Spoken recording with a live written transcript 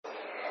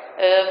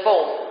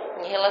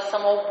Bom, em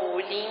relação ao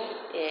bullying,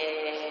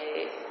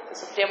 eu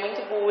sofria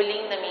muito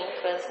bullying na minha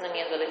infância e na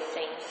minha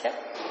adolescência.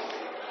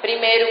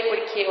 Primeiro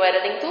porque eu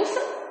era dentuça,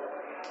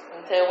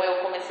 então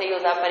eu comecei a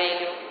usar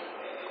aparelho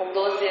com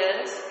 12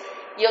 anos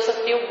e eu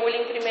sofri o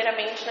bullying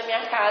primeiramente na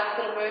minha casa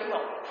pelo meu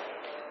irmão.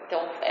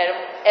 Então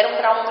era um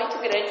trauma muito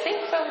grande,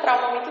 sempre foi um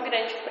trauma muito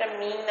grande pra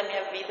mim na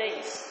minha vida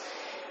isso.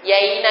 E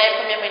aí na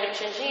época minha mãe não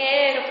tinha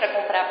dinheiro pra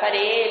comprar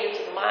aparelho e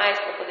tudo mais,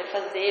 pra poder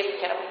fazer,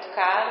 porque era muito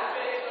caro.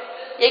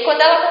 E aí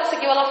quando ela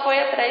conseguiu, ela foi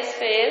atrás,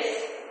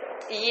 fez,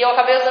 e eu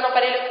acabei usando o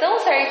aparelho tão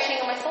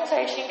certinho, mas tão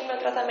certinho que meu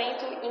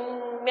tratamento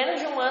em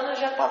menos de um ano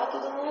já estava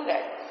tudo no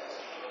lugar.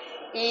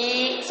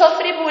 E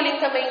sofri bullying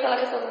também pela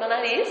questão do meu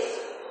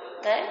nariz,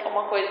 né? Que é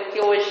uma coisa que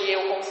hoje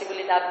eu consigo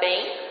lidar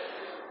bem,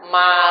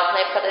 mas na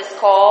época da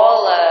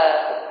escola,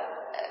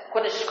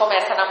 quando a gente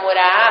começa a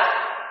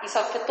namorar, isso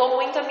afetou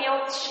muito a minha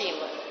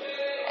autoestima.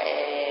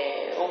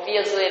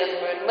 Ouvia a zoeira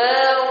do meu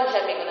irmão, de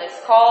amigo na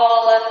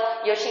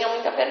escola, e eu tinha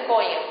muita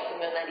vergonha do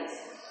meu nariz.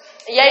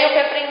 E aí eu fui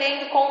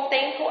aprendendo com o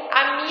tempo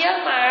a me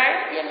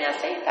amar e a me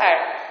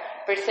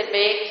aceitar.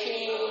 Perceber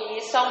que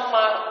isso é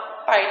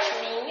uma parte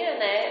minha,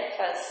 né?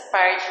 Faz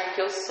parte do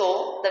que eu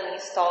sou, da minha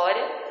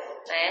história,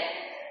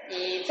 né?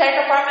 E de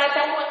certa forma é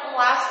até um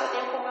laço que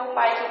eu tenho com meu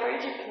pai que eu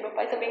perdi, porque meu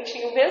pai também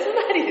tinha o mesmo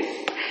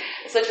nariz.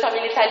 Eu sou de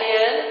família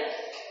italiana,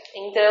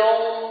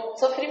 então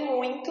sofri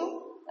muito,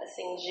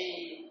 assim,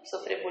 de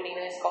sofrer bullying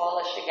na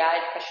escola, chegar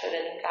e ficar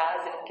chorando em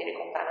casa e não querer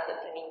contar nada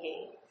pra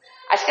ninguém.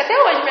 Acho que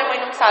até hoje minha mãe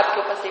não sabe que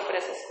eu passei por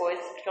essas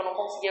coisas, porque eu não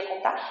conseguia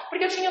contar,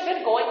 porque eu tinha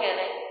vergonha,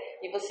 né?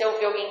 E você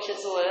ouvir alguém te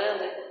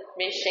zoando,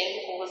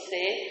 mexendo com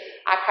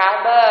você,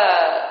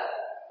 acaba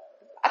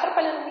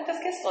atrapalhando muitas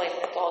questões,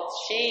 né? Tua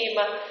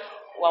autoestima,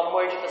 o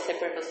amor de você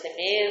por você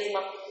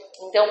mesma.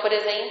 Então, por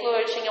exemplo,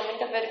 eu tinha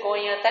muita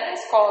vergonha até na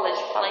escola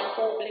de falar em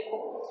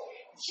público,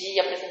 de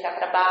apresentar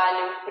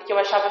trabalho, porque eu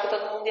achava que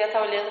todo mundo ia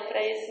estar olhando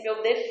para esse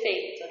meu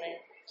defeito, né?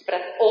 Que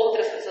para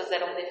outras pessoas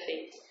era um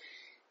defeito.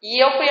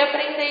 E eu fui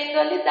aprendendo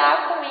a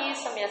lidar com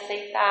isso, a me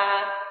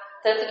aceitar.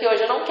 Tanto que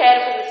hoje eu não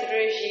quero fazer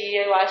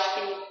cirurgia, eu acho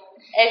que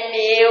é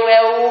meu,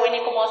 é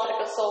único, mostra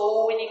que eu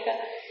sou única.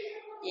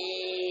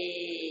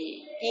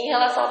 E em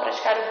relação a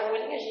praticar o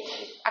bullying, a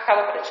gente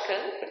acaba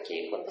praticando,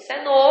 porque quando você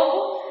é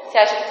novo, você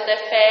acha que tudo é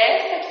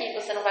festa, que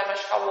você não vai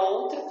machucar o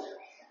outro.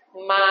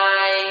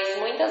 Mas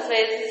muitas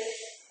vezes,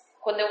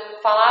 quando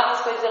eu falava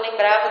as coisas, eu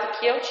lembrava do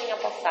que eu tinha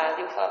passado.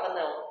 E eu falava,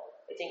 não,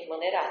 eu tenho que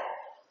maneirar.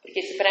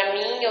 Porque se pra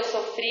mim eu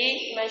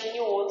sofri, imagine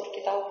o outro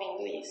que tá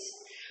ouvindo isso.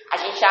 A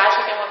gente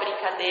acha que é uma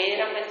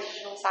brincadeira, mas a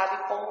gente não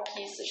sabe como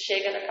que isso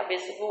chega na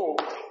cabeça do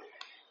outro.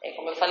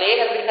 Como eu falei,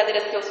 as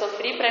brincadeiras que eu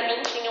sofri, pra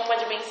mim, tinham uma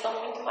dimensão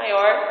muito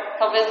maior,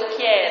 talvez, do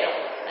que eram,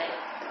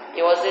 né?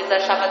 Eu, às vezes,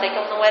 achava até que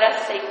eu não era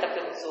aceita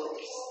pelos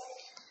outros.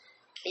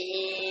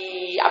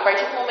 E a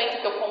partir do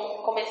momento que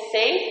eu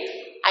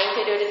comecei a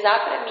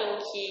interiorizar pra mim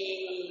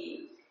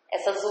que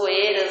essas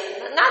zoeiras,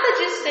 nada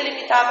disso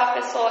delimitava a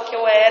pessoa que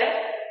eu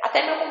era,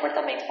 até meu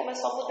comportamento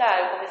começou a mudar.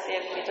 Eu comecei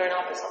a me tornar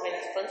uma pessoa menos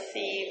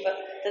expansiva,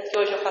 tanto que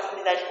hoje eu faço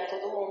amizade com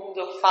todo mundo,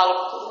 eu falo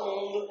com todo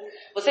mundo.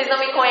 Vocês não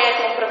me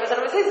conhecem como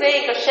professora, mas vocês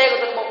veem que eu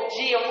chego, dou um bom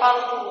dia, eu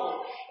falo com todo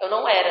mundo. Eu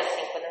não era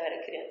assim quando eu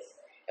era criança.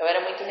 Eu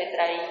era muito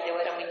retraída, eu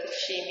era muito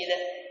tímida,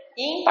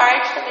 e em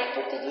parte também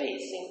por tudo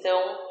isso.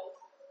 Então,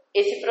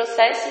 esse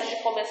processo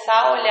de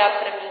começar a olhar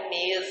para mim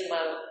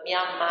mesma, me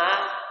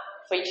amar,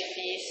 foi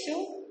difícil,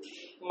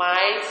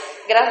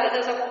 mas graças a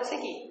Deus eu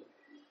consegui.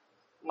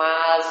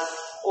 Mas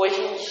hoje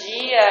em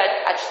dia,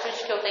 a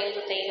atitude que eu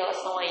tento ter em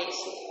relação a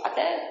isso,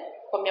 até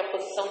com a minha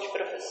posição de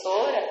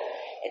professora,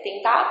 é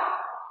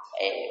tentar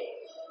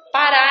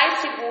parar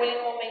esse bullying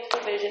no momento que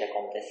eu vejo ele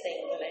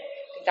acontecendo, né?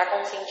 Tentar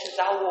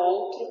conscientizar o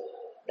outro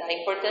da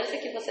importância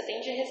que você tem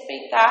de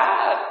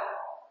respeitar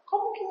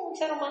como que um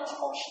ser humano se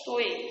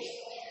constitui.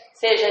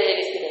 Seja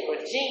ele se ele é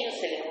gordinho,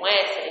 se ele não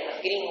é, se ele é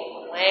magrinho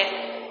ou não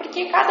é.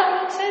 Porque cada um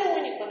é um ser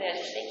único, né? A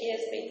gente tem que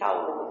respeitar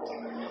o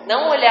outro.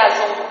 Não olhar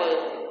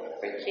zombando.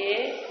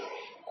 Porque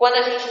quando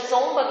a gente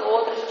zomba do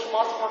outro, a gente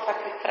mostra uma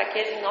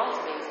fraqueza em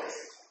nós mesmos.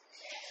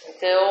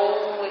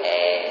 Então,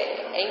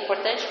 é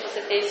importante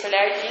você ter esse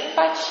olhar de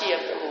empatia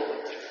pelo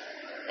outro.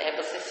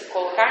 Você se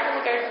colocar no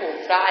lugar do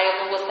outro.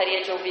 Eu não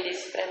gostaria de ouvir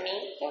isso pra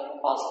mim, então eu não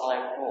posso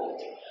falar pro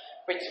outro.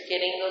 Porque,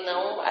 querendo ou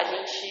não, a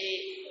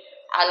gente,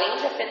 além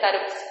de afetar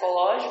o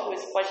psicológico,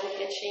 isso pode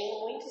refletir em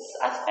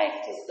muitos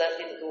aspectos da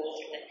vida do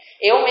outro, né?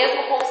 Eu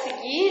mesmo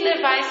consegui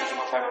levar isso de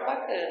uma forma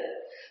bacana.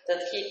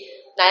 Tanto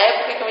que, na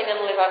época que eu ainda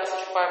não levava isso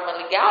de forma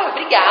legal, eu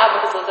brigava,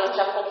 as pessoas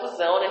arranjavam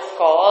confusão na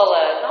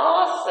escola,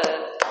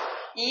 nossa!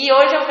 E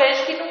hoje eu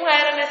vejo que não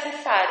era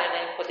necessário,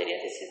 né? Poderia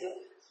ter sido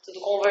tudo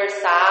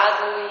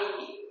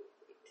conversado e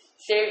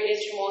ser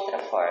visto de uma outra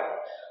forma.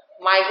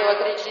 Mas eu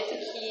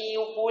acredito que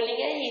o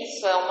bullying é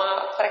isso, é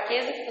uma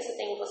fraqueza que você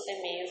tem em você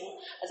mesmo,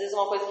 às vezes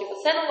uma coisa que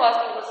você não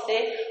gosta em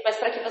você, mas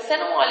para que você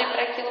não olhe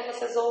para aquilo,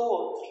 você zoa o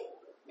outro.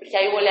 Porque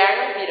aí o olhar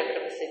não vira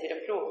para você, vira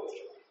para o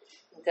outro.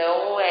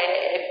 Então,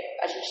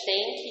 a gente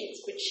tem que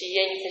discutir,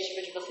 a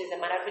iniciativa de vocês é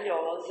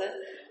maravilhosa,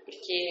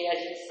 porque a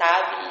gente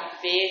sabe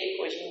e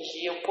vê hoje em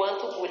dia o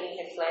quanto o bullying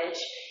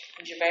reflete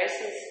em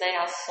diversas, né,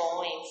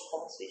 ações,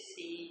 como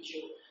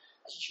suicídio.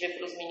 A gente vê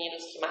pelos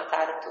meninos que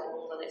mataram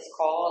todo mundo na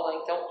escola.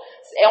 Então,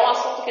 é um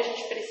assunto que a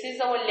gente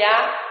precisa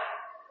olhar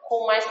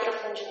com mais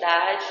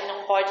profundidade,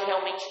 não pode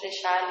realmente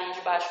deixar ali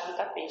debaixo do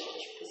tapete. A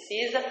gente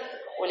precisa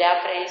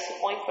olhar para isso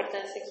com a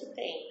importância que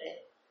tem, né?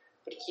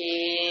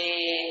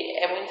 Porque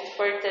é muito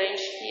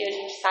importante que a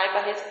gente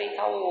saiba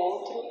respeitar o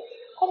outro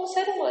como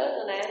ser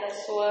humano, né? Na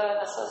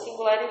sua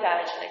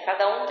singularidade, né?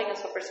 Cada um tem a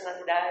sua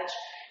personalidade,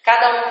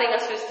 cada um tem a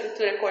sua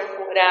estrutura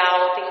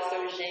corporal, tem o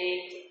seu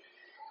jeito.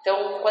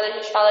 Então, quando a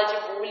gente fala de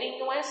bullying,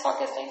 não é só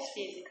questões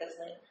físicas,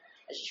 né?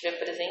 A gente vê,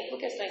 por exemplo,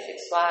 questões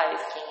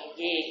sexuais, quem é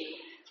gay,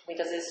 que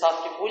muitas vezes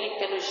sofre bullying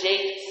pelo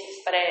jeito que se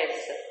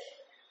expressa.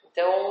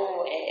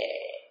 Então,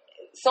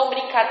 são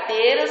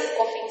brincadeiras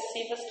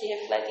ofensivas que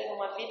refletem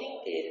uma vida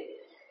inteira.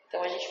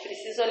 Então, a gente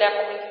precisa olhar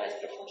com muito mais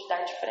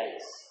profundidade para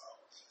isso.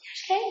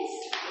 Acho que é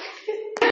isso.